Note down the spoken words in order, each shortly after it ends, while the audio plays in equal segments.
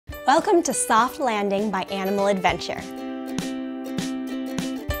Welcome to Soft Landing by Animal Adventure.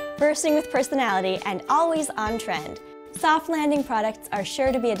 Bursting with personality and always on trend, Soft Landing products are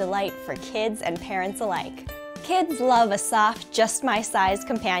sure to be a delight for kids and parents alike. Kids love a soft, just my size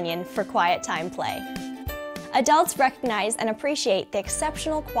companion for quiet time play. Adults recognize and appreciate the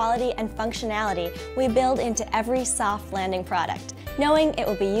exceptional quality and functionality we build into every Soft Landing product, knowing it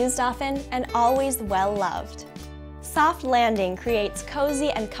will be used often and always well loved. Soft Landing creates cozy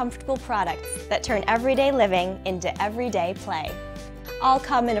and comfortable products that turn everyday living into everyday play. All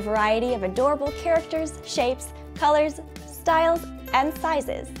come in a variety of adorable characters, shapes, colors, styles, and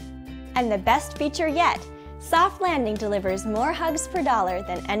sizes. And the best feature yet, Soft Landing delivers more hugs per dollar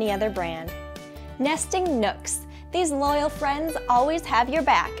than any other brand. Nesting nooks. These loyal friends always have your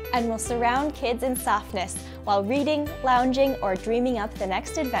back and will surround kids in softness while reading, lounging, or dreaming up the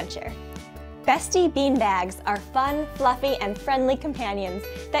next adventure. Bestie bean bags are fun, fluffy, and friendly companions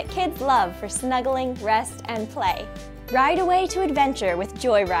that kids love for snuggling, rest, and play. Ride away to adventure with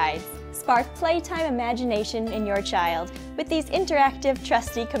Joy Rides. Spark playtime imagination in your child with these interactive,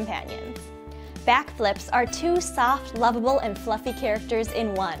 trusty companions. Backflips are two soft, lovable, and fluffy characters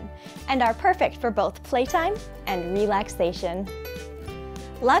in one, and are perfect for both playtime and relaxation.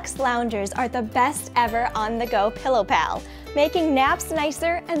 Luxe Loungers are the best ever on-the-go pillow pal, making naps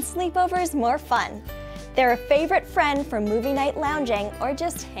nicer and sleepovers more fun. They're a favorite friend for movie night lounging or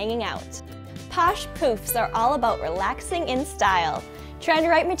just hanging out. Posh Poofs are all about relaxing in style.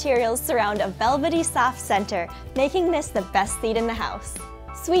 Trend-right materials surround a velvety soft center, making this the best seat in the house.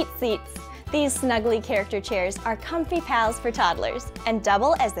 Sweet Seats. These snuggly character chairs are comfy pals for toddlers and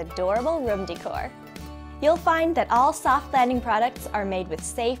double as adorable room decor. You'll find that all Soft Landing products are made with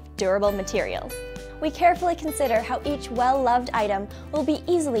safe, durable materials. We carefully consider how each well-loved item will be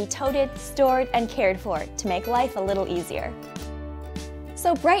easily toted, stored, and cared for to make life a little easier.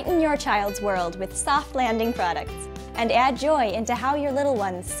 So brighten your child's world with Soft Landing products and add joy into how your little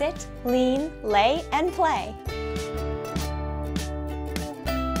ones sit, lean, lay, and play.